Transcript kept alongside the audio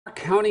A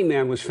county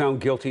man was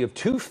found guilty of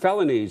 2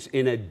 felonies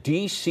in a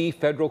D.C.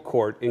 federal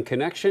court in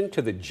connection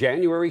to the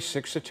January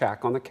 6th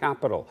attack on the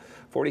Capitol.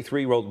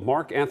 43-year-old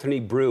Mark Anthony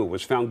Brew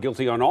was found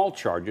guilty on all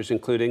charges,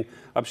 including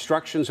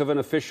obstructions of an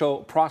official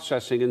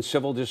processing and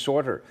civil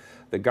disorder.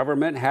 The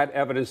government had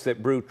evidence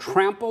that Brew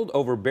trampled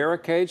over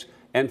barricades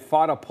and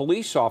fought a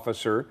police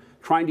officer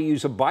trying to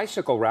use a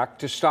bicycle rack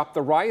to stop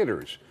the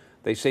rioters.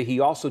 They say he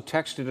also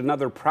texted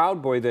another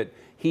Proud Boy that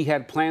he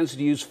had plans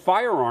to use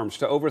firearms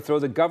to overthrow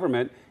the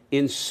government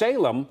in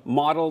Salem,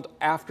 modeled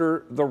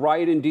after the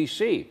riot in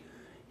D.C.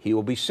 He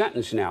will be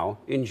sentenced now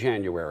in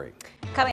January.